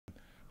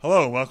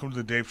Hello, welcome to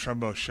the Dave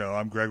Trumbo Show.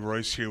 I'm Greg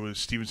Royce here with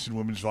Stevenson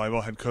Women's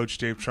Volleyball head coach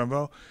Dave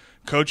Trumbo.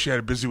 Coach, you had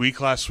a busy week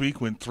last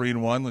week, went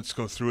 3-1. Let's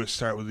go through it.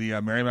 Start with the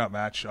Marymount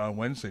match on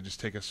Wednesday. Just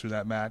take us through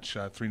that match,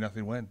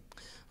 3-0 win.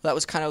 That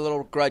was kind of a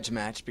little grudge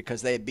match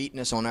because they had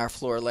beaten us on our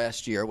floor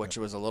last year, which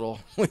was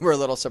we were a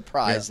little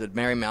surprised that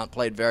Marymount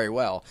played very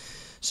well.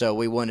 So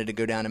we wanted to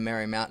go down to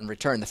Marymount and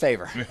return the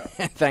favor. Yeah.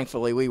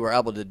 Thankfully, we were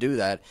able to do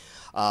that.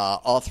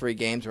 All three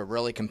games were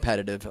really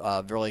competitive,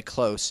 really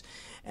close,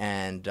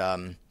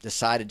 and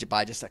decided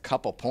by just a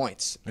couple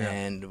points. Yeah.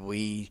 And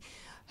we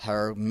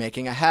are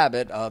making a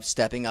habit of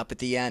stepping up at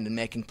the end and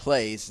making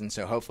plays, and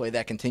so hopefully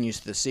that continues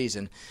through the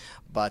season.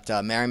 But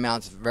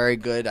Marymount's very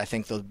good. I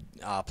think they'll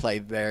play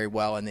very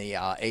well in the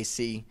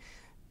the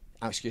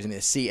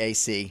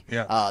CAC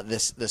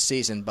this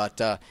season.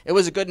 But it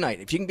was a good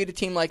night. If you can beat a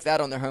team like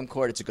that on their home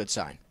court, it's a good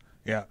sign.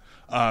 Yeah.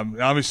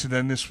 Obviously,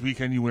 then this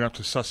weekend you went up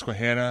to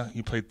Susquehanna.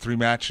 You played 3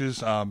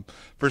 matches.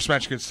 First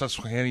match against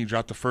Susquehanna, you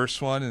dropped the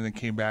first one and then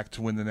came back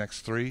to win the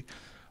next 3.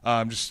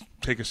 Just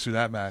take us through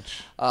that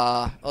match.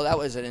 Well, that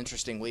was an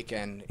interesting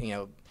weekend,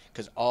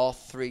 because all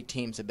 3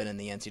 teams have been in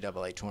the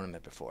NCAA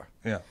tournament before.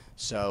 Yeah.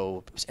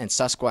 So, and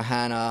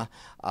Susquehanna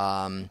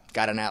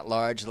got an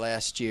at-large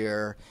last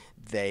year.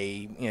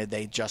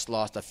 They just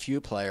lost a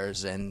few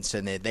players, and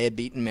so they had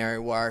beaten Mary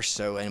Wash.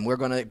 So, and we're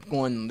going to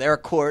go on their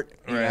court.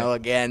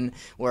 Again,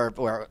 we're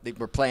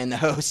playing the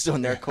hosts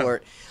on their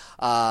court.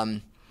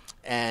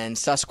 And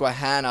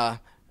Susquehanna,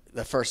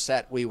 the first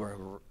set,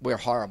 we're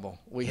horrible.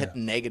 We hit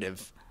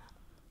negative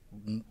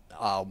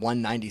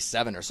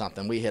 197 or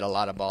something. We hit a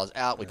lot of balls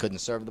out. We couldn't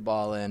serve the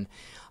ball in.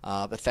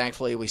 But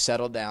thankfully, we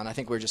settled down. I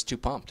think we were just too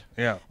pumped.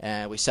 Yeah.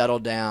 And we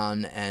settled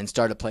down and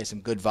started to play some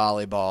good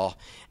volleyball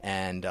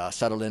and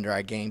settled into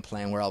our game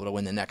plan. We were able to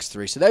win the next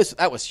 3. So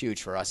that was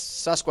huge for us.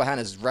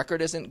 Susquehanna's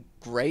record isn't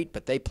great,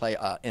 but they play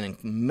an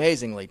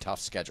amazingly tough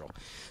schedule.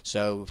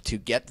 So to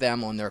get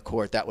them on their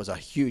court, that was a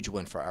huge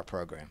win for our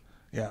program.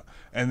 Yeah,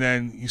 and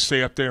then you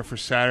stay up there for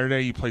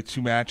Saturday. You play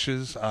 2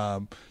 matches.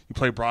 You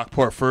play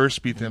Brockport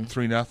first, beat them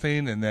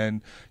 3-0, and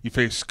then you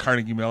face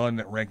Carnegie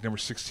Mellon, ranked number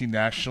 16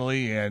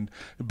 nationally, and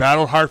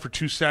battled hard for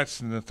 2 sets.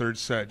 And the third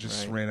set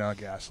just ran out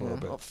of gas a little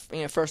bit.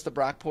 Well, first the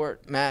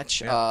Brockport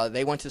match. Yeah.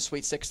 They went to the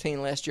Sweet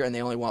 16 last year, and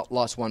they only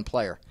lost 1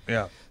 player.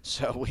 Yeah.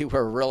 So we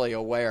were really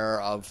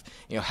aware of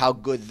how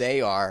good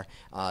they are.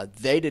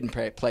 They didn't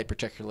play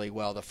particularly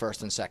well the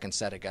first and second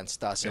set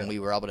against us, and we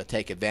were able to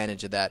take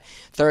advantage of that.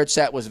 Third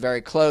set was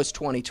very close,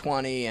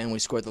 20-20, and we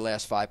scored the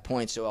last 5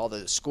 points. So all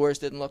the scores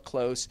didn't look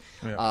close.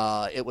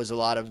 Yeah. It was a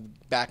lot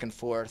of back and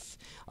forth,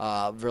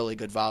 really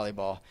good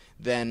volleyball.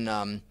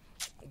 Then,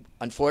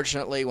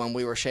 unfortunately, when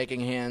we were shaking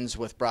hands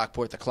with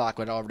Brockport, the clock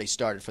had already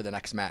started for the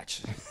next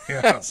match.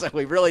 Yeah. So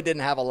we really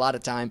didn't have a lot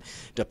of time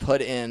to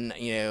put in,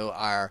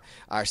 our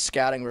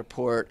scouting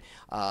report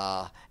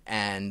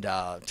and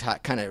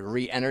kind of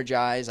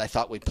re-energize. I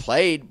thought we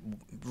played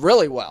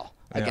really well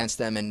against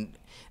them, and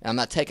I'm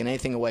not taking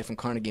anything away from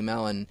Carnegie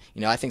Mellon.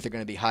 I think they're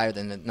going to be higher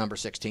than the number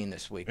 16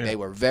 this week. Yeah. They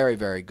were very,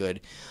 very good.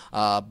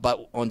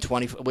 But on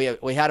we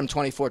had them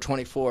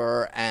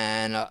 24-24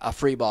 and a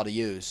free ball to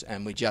use,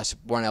 and we just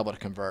weren't able to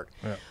convert.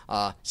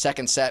 Yeah.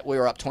 Second set, we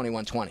were up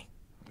 21-20.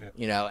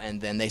 Yeah. And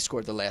then they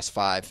scored the last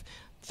 5.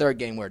 Third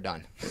game, we're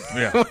done.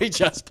 Yeah. We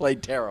just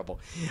played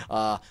terrible.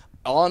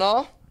 All in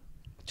all,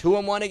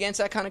 2-1 against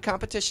that kind of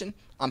competition,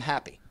 I'm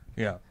happy.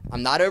 Yeah,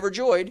 I'm not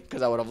overjoyed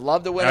because I would have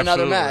loved to win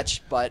another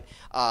match, but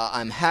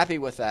I'm happy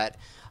with that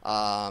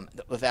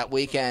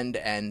weekend,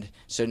 and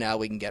so now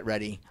we can get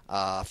ready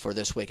for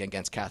this weekend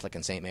against Catholic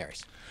and St.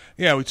 Mary's.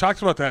 Yeah, we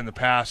talked about that in the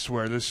past,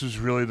 where this is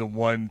really the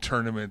one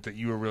tournament that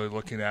you were really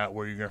looking at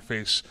where you're going to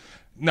face,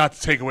 not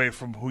to take away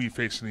from who you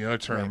face in the other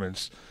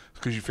tournaments,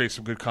 because you face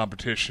some good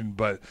competition,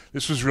 but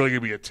this was really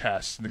going to be a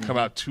test, and to come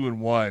out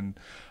 2-1.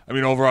 I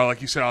mean, overall,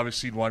 like you said,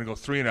 obviously you'd want to go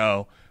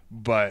 3-0,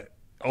 but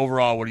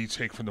overall, what do you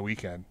take from the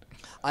weekend?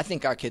 I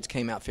think our kids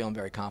came out feeling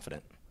very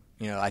confident.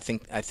 I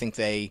think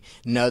they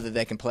know that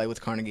they can play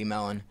with Carnegie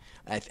Mellon.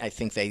 I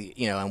think they,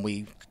 and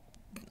we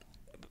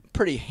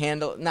pretty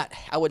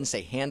I wouldn't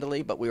say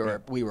handily, but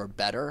we were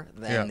better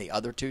than the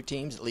other 2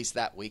 teams, at least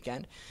that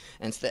weekend.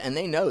 And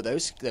they know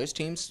those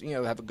teams,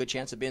 have a good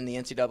chance of being in the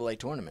NCAA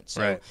tournament.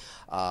 So,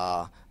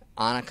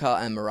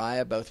 Annika and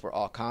Mariah both were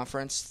all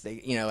conference.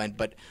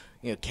 But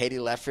Katie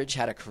Leffridge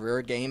had a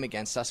career game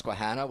against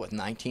Susquehanna with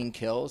 19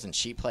 kills, and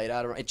she played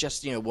out. It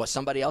just,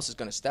 somebody else is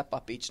going to step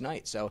up each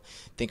night. So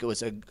I think it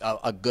was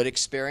a good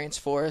experience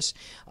for us.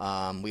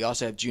 We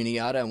also have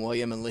Juniata and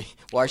William and Lee,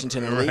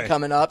 Washington and Lee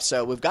coming up.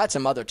 So we've got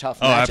some other tough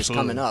matches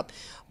coming up.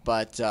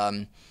 But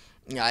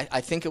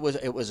I think it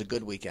was a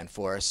good weekend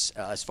for us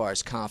as far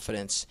as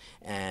confidence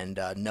and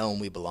knowing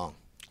we belong.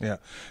 Yeah,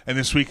 and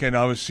this weekend,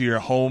 obviously, you're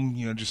home,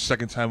 just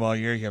second time all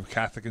year. You have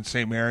Catholic and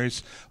St.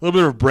 Mary's. A little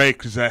bit of a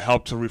break. Does that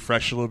help to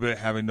refresh a little bit,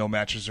 having no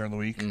matches during the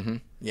week? Mm-hmm.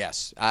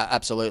 Yes,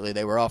 absolutely.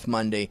 They were off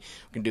Monday.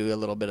 We can do a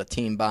little bit of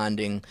team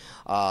bonding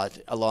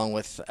along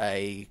with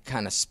a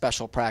kind of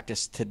special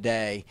practice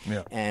today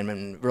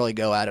and really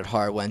go at it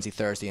hard Wednesday,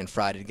 Thursday, and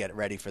Friday to get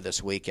ready for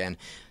this weekend.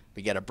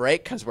 We get a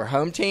break because we're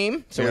home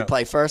team, so we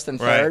play first and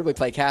third. Right. We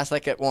play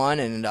Catholic at 1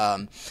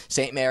 and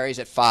St. Mary's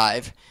at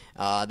 5.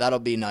 That'll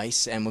be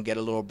nice, and we'll get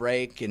a little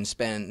break and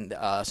spend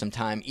some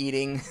time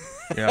eating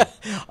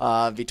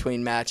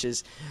between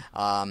matches,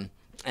 and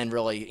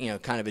really,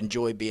 kind of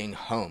enjoy being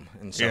home.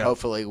 And so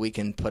hopefully we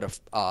can put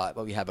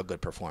we have a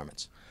good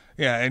performance.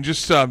 Yeah, and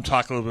just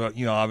talk a little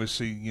bit about,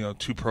 obviously,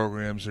 two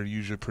programs are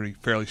usually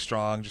fairly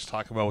strong. Just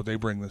talk about what they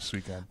bring this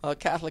weekend.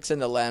 Catholic's in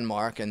the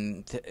landmark,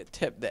 and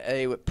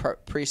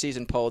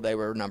preseason poll, they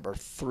were number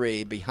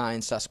 3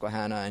 behind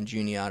Susquehanna, and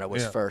Juniata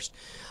was first.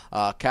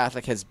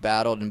 Catholic has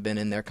battled and been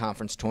in their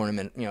conference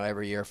tournament,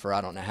 every year for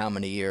I don't know how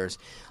many years.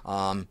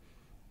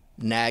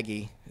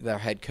 Nagy, their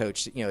head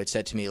coach, had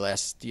said to me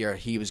last year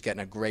he was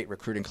getting a great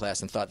recruiting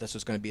class and thought this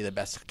was going to be the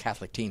best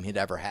Catholic team he'd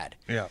ever had.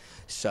 Yeah.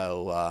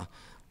 So,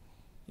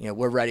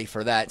 we're ready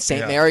for that.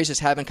 St. Mary's is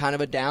having kind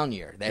of a down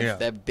year.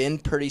 They've been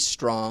pretty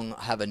strong,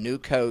 have a new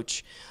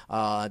coach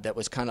that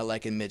was kind of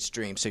like in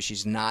midstream, so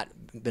she's not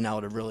been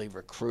able to really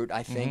recruit,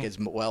 I think, as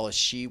well as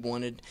she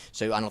wanted.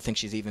 So I don't think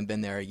she's even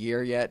been there a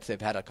year yet. They've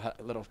had a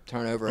little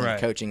turnover in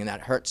coaching, and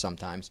that hurts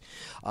sometimes.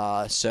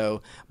 But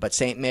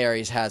St.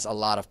 Mary's has a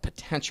lot of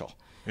potential.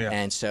 Yeah.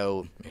 And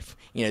so, if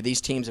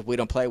these teams, if we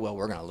don't play well,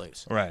 we're going to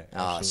lose. Right.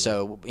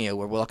 So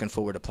we're looking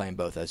forward to playing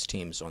both those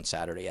teams on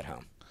Saturday at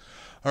home.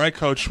 All right,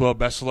 Coach. Well,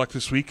 best of luck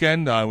this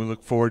weekend. We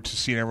look forward to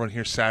seeing everyone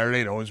here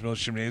Saturday at Owens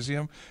Mills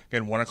Gymnasium.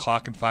 Again, 1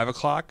 o'clock and 5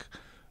 o'clock.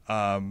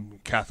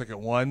 Catholic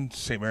at 1,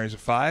 St. Mary's at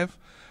 5.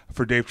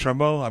 For Dave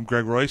Trumbo, I'm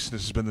Greg Royce, and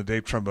this has been the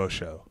Dave Trumbo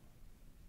Show.